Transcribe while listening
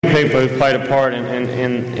people who've played a part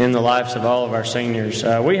in the lives of all of our seniors.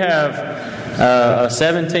 We have a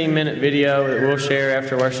 17-minute video that we'll share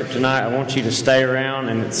after worship tonight. I want you to stay around,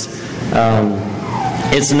 and it's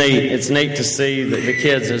neat. It's neat to see the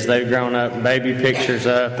kids as they've grown up. Baby pictures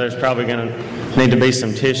up. There's probably going to need to be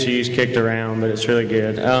some tissues kicked around, but it's really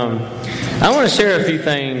good. I want to share a few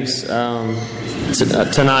things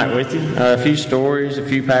tonight with you, a few stories, a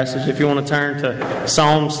few passages. If you want to turn to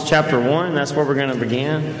Psalms chapter 1, that's where we're going to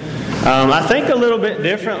begin. I think a little bit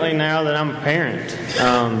differently now that I'm a parent.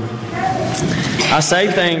 I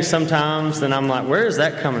say things sometimes and I'm like, where is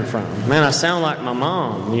that coming from? Man, I sound like my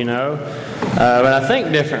mom, you know. But I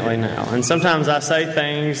think differently now. And sometimes I say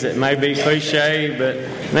things that may be cliche,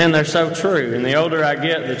 but man, they're so true. And the older I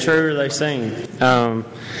get, the truer they seem.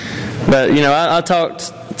 But, you know, I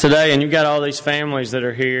talked today, and you've got all these families that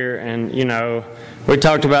are here, and, you know, we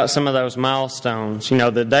talked about some of those milestones. You know,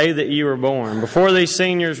 the day that you were born. Before these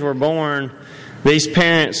seniors were born, these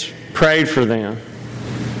parents prayed for them.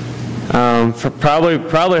 For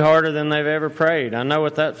probably harder than they've ever prayed. I know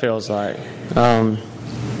what that feels like.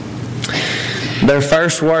 Their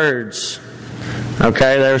first words,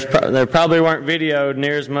 okay, they probably weren't videoed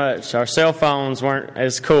near as much. Our cell phones weren't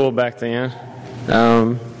as cool back then.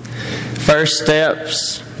 First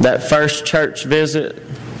steps, that first church visit,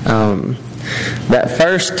 that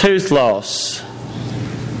first tooth loss.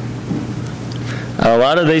 A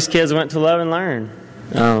lot of these kids went to Love and Learn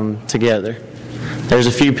together. There's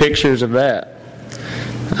a few pictures of that.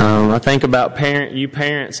 I think about you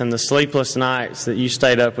parents and the sleepless nights that you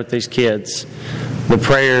stayed up with these kids, the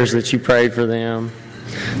prayers that you prayed for them,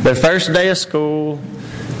 the first day of school,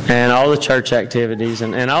 and all the church activities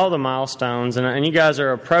and all the milestones. And you guys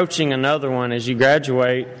are approaching another one as you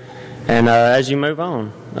graduate and as you move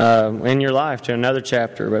on in your life to another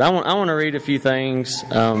chapter. But I want to read a few things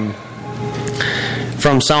from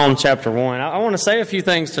Psalm chapter 1. I want to say a few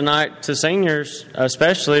things tonight to seniors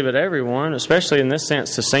especially, but everyone, especially in this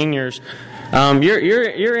sense to seniors.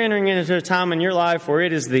 You're entering into a time in your life where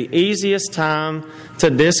it is the easiest time to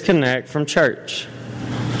disconnect from church.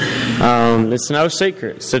 It's no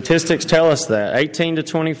secret. Statistics tell us that. 18 to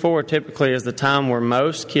 24 typically is the time where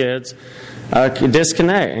most kids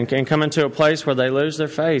disconnect and come into a place where they lose their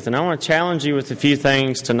faith. And I want to challenge you with a few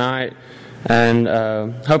things tonight, and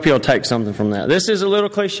hope you'll take something from that. This is a little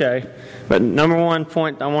cliche, but number one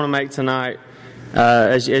point I want to make tonight,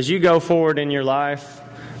 as you go forward in your life,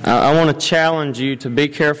 I want to challenge you to be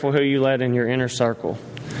careful who you let in your inner circle.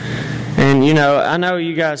 And, you know, I know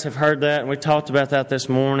you guys have heard that, and we talked about that this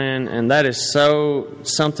morning, and that is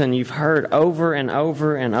something you've heard over and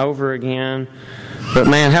over and over again. But,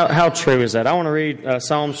 man, how true is that? I want to read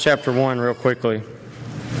Psalms chapter 1 real quickly,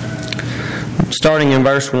 starting in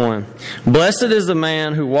verse 1. Blessed is the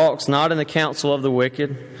man who walks not in the counsel of the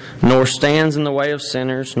wicked, nor stands in the way of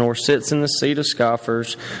sinners, nor sits in the seat of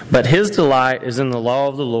scoffers, but his delight is in the law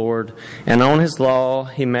of the Lord, and on his law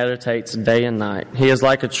he meditates day and night. He is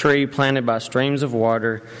like a tree planted by streams of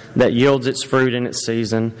water that yields its fruit in its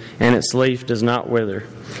season, and its leaf does not wither.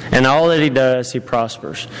 And all that he does, he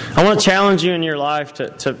prospers. I want to challenge you in your life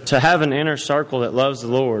to have an inner circle that loves the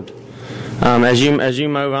Lord. As you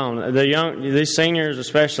move on, these seniors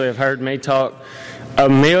especially have heard me talk a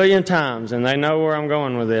million times, and they know where I'm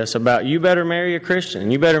going with this, about you better marry a Christian.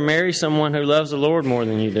 You better marry someone who loves the Lord more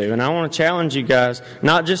than you do. And I want to challenge you guys,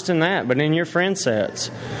 not just in that, but in your friend sets.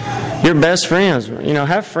 Your best friends. You know,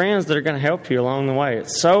 have friends that are going to help you along the way.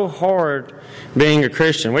 It's so hard being a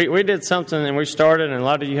Christian. We did something, and we started, and a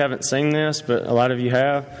lot of you haven't seen this, but a lot of you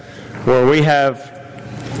have, where we have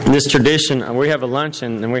this tradition. We have a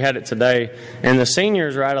luncheon, and we had it today, and the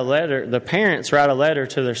seniors write a letter, the parents write a letter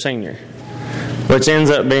to their senior, which ends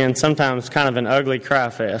up being sometimes kind of an ugly cry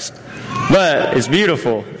fest. But it's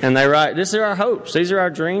beautiful. And they write, these are our hopes. These are our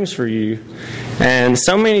dreams for you. And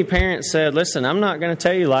so many parents said, listen, I'm not going to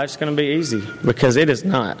tell you life's going to be easy, because it is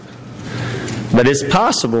not. But it's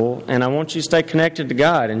possible, and I want you to stay connected to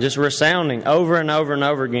God. And just resounding over and over and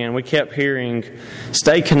over again, we kept hearing,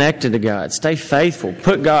 stay connected to God, stay faithful,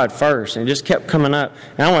 put God first. And it just kept coming up.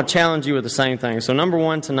 And I want to challenge you with the same thing. So number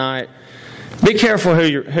one tonight, be careful who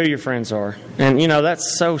your friends are. And, you know,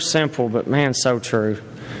 that's so simple, but, man, so true.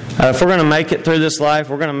 If we're going to make it through this life,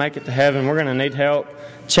 we're going to make it to heaven, we're going to need help.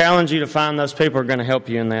 Challenge you to find those people who are going to help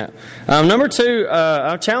you in that. Number two,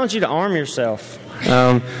 I'll challenge you to arm yourself.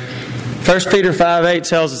 1 Peter 5:8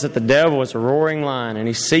 tells us that the devil is a roaring lion, and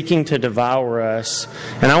he's seeking to devour us.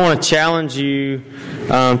 And I want to challenge you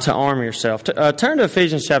to arm yourself. Turn to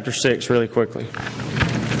Ephesians chapter 6 really quickly.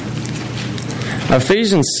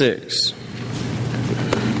 Ephesians 6.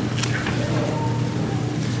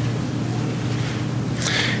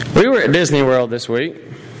 We were at Disney World this week.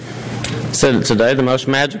 Said it today, the most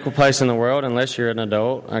magical place in the world, unless you're an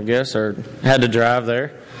adult, I guess, or had to drive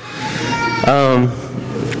there.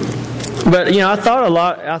 But, I thought a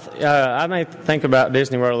lot, I may think about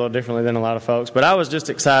Disney World a little differently than a lot of folks, but I was just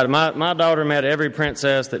excited. My daughter met every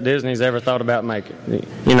princess that Disney's ever thought about making.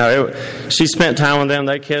 She spent time with them,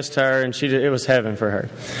 they kissed her, and it was heaven for her.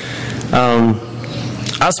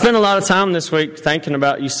 I spent a lot of time this week thinking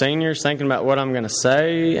about you seniors, thinking about what I'm going to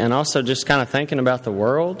say, and also just kind of thinking about the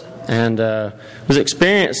world. And was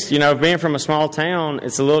experienced, being from a small town,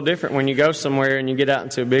 it's a little different when you go somewhere and you get out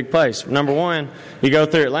into a big place. Number one, you go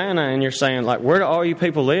through Atlanta and you're saying, where do all you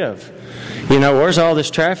people live? Where's all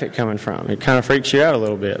this traffic coming from? It kind of freaks you out a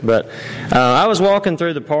little bit. But I was walking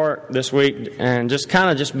through the park this week and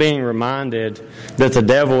just being reminded that the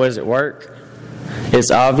devil is at work.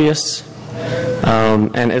 It's obvious.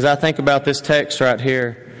 And as I think about this text right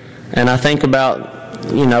here, and I think about,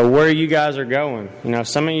 where you guys are going.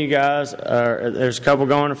 Some of you guys, there's a couple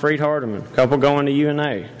going to Freed-Hardeman, a couple going to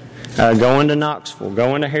UNA, going to Knoxville,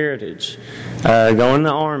 going to Heritage, going to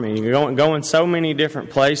the Army, going so many different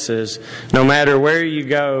places. No matter where you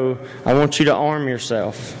go, I want you to arm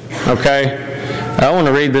yourself, okay? I want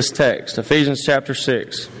to read this text, Ephesians chapter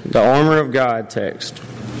 6, the armor of God text.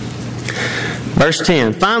 Verse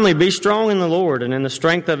 10, finally, be strong in the Lord and in the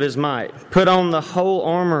strength of His might. Put on the whole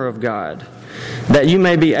armor of God, that you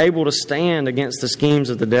may be able to stand against the schemes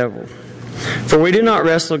of the devil. For we do not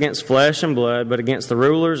wrestle against flesh and blood, but against the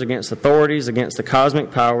rulers, against authorities, against the cosmic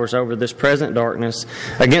powers over this present darkness,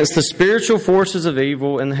 against the spiritual forces of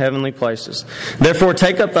evil in the heavenly places. Therefore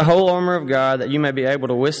take up the whole armor of God, that you may be able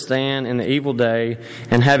to withstand in the evil day,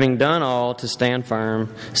 and having done all, to stand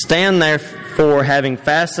firm. Stand therefore, having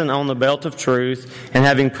fastened on the belt of truth, and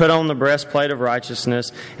having put on the breastplate of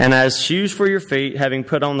righteousness, and as shoes for your feet, having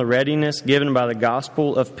put on the readiness given by the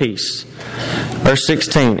gospel of peace. Verse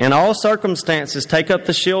 16, in all circumstances take up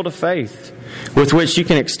the shield of faith, with which you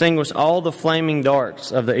can extinguish all the flaming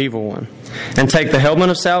darts of the evil one. And take the helmet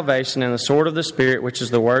of salvation and the sword of the Spirit, which is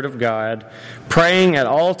the word of God, praying at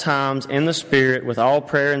all times in the Spirit with all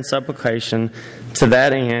prayer and supplication. To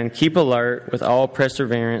that end, keep alert with all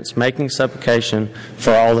perseverance, making supplication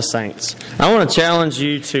for all the saints. I want to challenge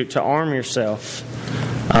you to arm yourself,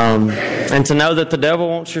 and to know that the devil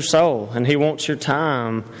wants your soul, and he wants your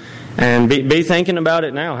time. And be thinking about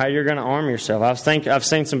it now, how you're going to arm yourself. I've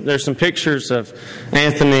seen there's some pictures of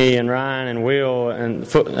Anthony and Ryan and Will, and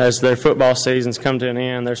as their football seasons come to an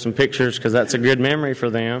end, there's some pictures because that's a good memory for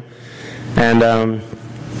them. And,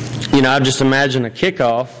 I just imagine a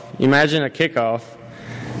kickoff. Imagine a kickoff,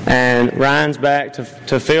 and Ryan's back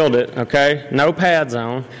to field it, okay? No pads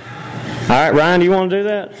on. All right, Ryan, do you want to do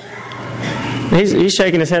that? He's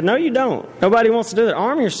shaking his head. No, you don't. Nobody wants to do that.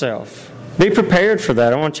 Arm yourself. Be prepared for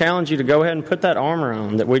that. I want to challenge you to go ahead and put that armor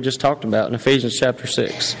on that we just talked about in Ephesians chapter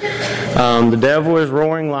 6. The devil is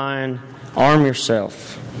roaring lion. Arm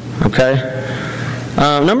yourself. Okay?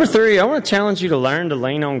 Number 3, I want to challenge you to learn to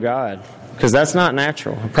lean on God, because that's not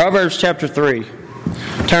natural. Proverbs chapter 3.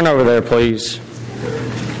 Turn over there, please.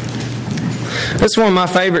 This is one of my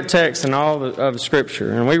favorite texts in all of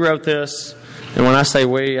Scripture. And we wrote this, and when I say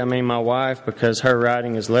we, I mean my wife, because her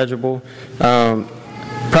writing is legible.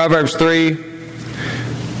 Proverbs 3,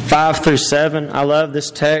 5 through 7. I love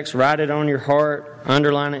this text. Write it on your heart.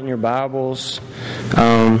 Underline it in your Bibles.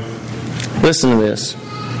 Listen to this.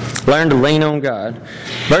 Learn to lean on God.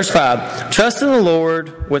 Verse 5. Trust in the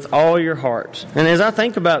Lord with all your heart. And as I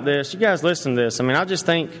think about this, you guys listen to this. I just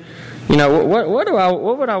think, what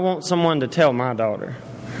would I want someone to tell my daughter?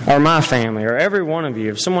 Or my family, or every one of you.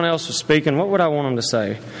 If someone else was speaking, what would I want them to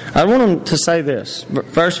say? I want them to say this.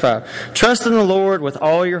 Verse 5. Trust in the Lord with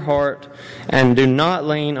all your heart, and do not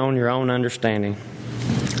lean on your own understanding.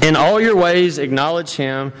 In all your ways acknowledge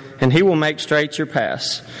Him, and He will make straight your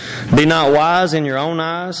paths. Be not wise in your own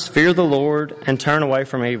eyes. Fear the Lord, and turn away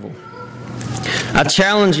from evil. I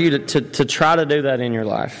challenge you to try to do that in your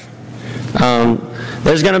life.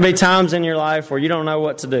 There's going to be times in your life where you don't know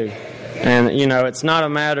what to do. And, it's not a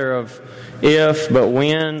matter of if, but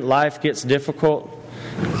when life gets difficult.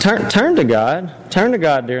 Turn to God. Turn to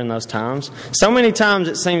God during those times. So many times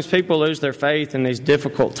it seems people lose their faith in these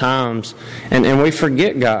difficult times, and we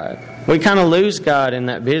forget God. We kind of lose God in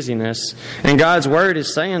that busyness. And God's Word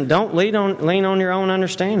is saying, don't lean on your own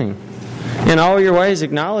understanding. In all your ways,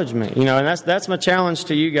 acknowledge me. And that's my challenge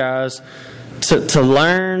to you guys. To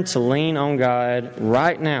learn to lean on God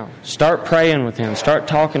right now. Start praying with Him. Start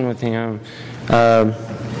talking with Him.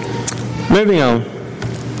 Moving on.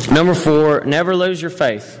 Number 4, never lose your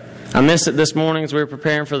faith. I missed it this morning as we were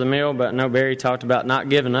preparing for the meal, but I know Barry talked about not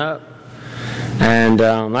giving up.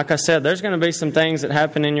 And like I said, there's going to be some things that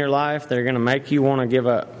happen in your life that are going to make you want to give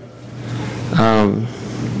up.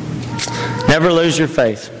 Never lose your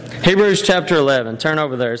faith. Hebrews chapter 11. Turn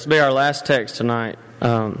over there. This will be our last text tonight.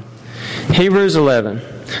 Hebrews 11.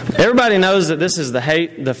 Everybody knows that this is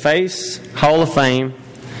the Faith Hall of Fame.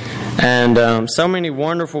 And so many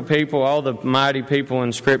wonderful people, all the mighty people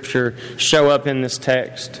in Scripture show up in this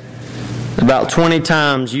text. About 20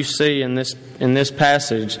 times you see in this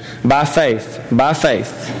passage, by faith, by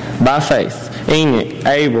faith, by faith. Enoch,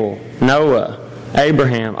 Abel, Noah,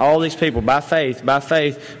 Abraham, all these people, by faith, by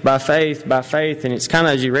faith, by faith, by faith. And it's kind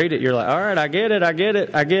of, as you read it, you're like, all right, I get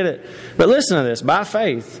it. But listen to this, by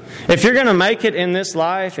faith. If you're going to make it in this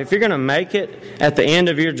life, if you're going to make it at the end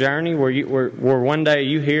of your journey where one day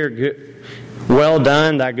you hear, good, well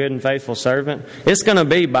done, thy good and faithful servant, it's going to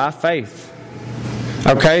be by faith.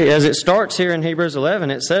 Okay, as it starts here in Hebrews 11,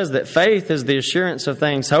 it says that faith is the assurance of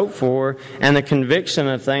things hoped for and the conviction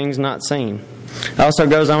of things not seen. It also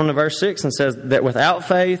goes on to verse 6 and says that without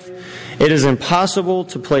faith, it is impossible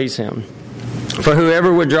to please Him. For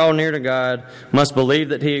whoever would draw near to God must believe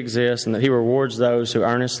that He exists and that He rewards those who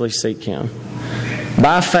earnestly seek Him.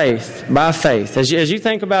 By faith, by faith. As you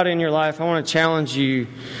think about it in your life, I want to challenge you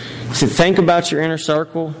to think about your inner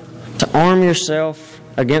circle, to arm yourself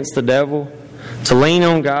against the devil, to lean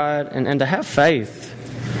on God, and to have faith.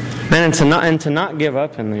 Man, and to not give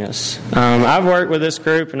up in this. I've worked with this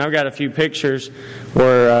group, and I've got a few pictures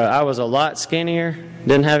where I was a lot skinnier,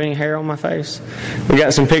 didn't have any hair on my face. We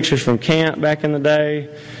got some pictures from camp back in the day.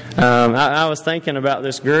 I was thinking about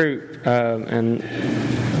this group, and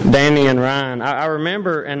Danny and Ryan. I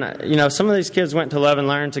remember, and some of these kids went to Love and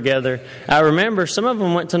Learn together. I remember some of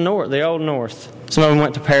them went to the old North. Some of them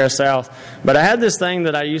went to Paris South. But I had this thing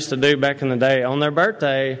that I used to do back in the day. On their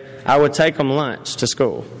birthday, I would take them lunch to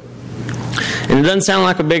school. And it doesn't sound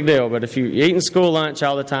like a big deal, but if you're eating school lunch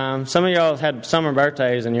all the time, some of y'all had summer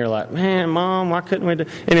birthdays and you're like, man, Mom, why couldn't we do...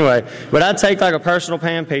 Anyway, but I'd take like a personal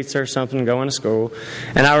pan pizza or something going to school.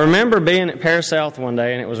 And I remember being at Paris South one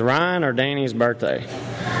day, and it was Ryan or Danny's birthday.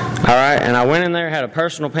 All right, and I went in there, had a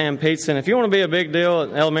personal pan pizza, and if you want to be a big deal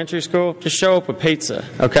at elementary school, just show up with pizza,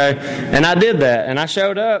 okay? And I did that, and I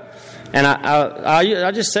showed up, and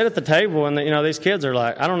I just sat at the table, and these kids are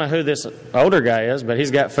like, I don't know who this older guy is, but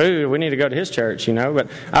he's got food. We need to go to his church, But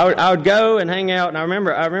I would go and hang out, and I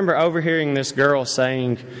remember overhearing this girl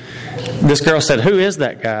saying, this girl said, "Who is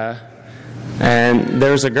that guy?" And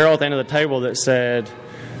there was a girl at the end of the table that said,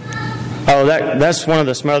 "Oh, that's one of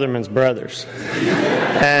the Smotherman's brothers."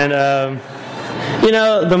 And,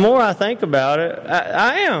 the more I think about it,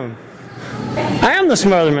 I am the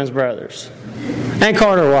Smotherman's brothers. And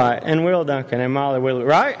Carter White, and Will Duncan, and Molly Wheeler,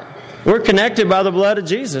 right? We're connected by the blood of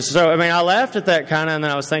Jesus. So, I laughed at that kind of, and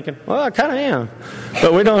then I was thinking, well, I kind of am.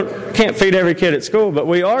 But can't feed every kid at school, but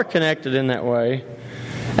we are connected in that way.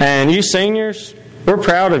 And you seniors, we're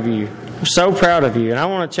proud of you. We're so proud of you. And I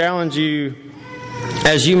want to challenge you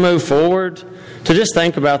as you move forward to just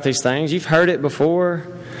think about these things. You've heard it before.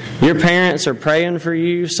 Your parents are praying for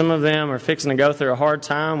you. Some of them are fixing to go through a hard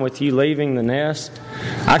time with you leaving the nest.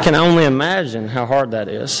 I can only imagine how hard that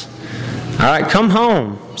is. All right, come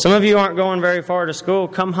home. Some of you aren't going very far to school.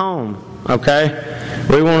 Come home, okay?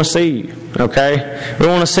 We want to see you, okay? We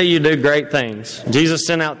want to see you do great things. Jesus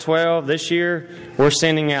sent out 12 this year. We're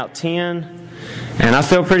sending out 10. And I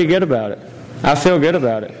feel pretty good about it. I feel good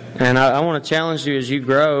about it. And I want to challenge you as you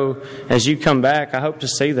grow, as you come back. I hope to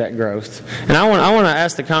see that growth. And I want to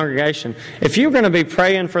ask the congregation, if you're going to be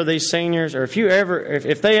praying for these seniors, or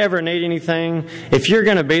if they ever need anything, if you're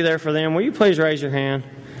going to be there for them, will you please raise your hand?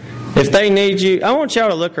 If they need you, I want y'all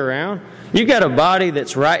to look around. You got a body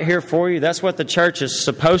that's right here for you. That's what the church is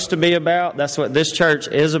supposed to be about. That's what this church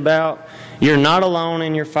is about. You're not alone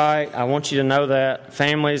in your fight. I want you to know that.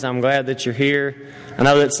 Families, I'm glad that you're here. I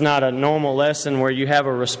know that's not a normal lesson where you have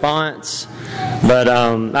a response, but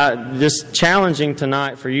just challenging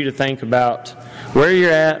tonight for you to think about where you're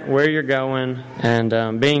at, where you're going,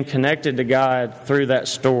 and being connected to God through that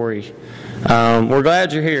story. We're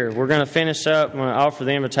glad you're here. We're going to finish up. I'm going to offer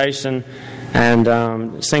the invitation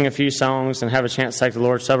and sing a few songs and have a chance to take the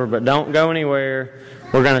Lord's Supper, but don't go anywhere.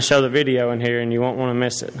 We're going to show the video in here, and you won't want to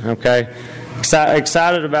miss it, okay?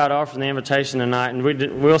 Excited about offering the invitation tonight, and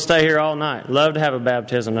we'll stay here all night. Love to have a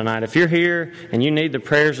baptism tonight. If you're here and you need the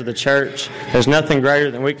prayers of the church, there's nothing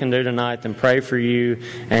greater than we can do tonight than pray for you.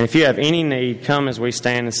 And if you have any need, come as we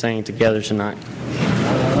stand and sing together tonight.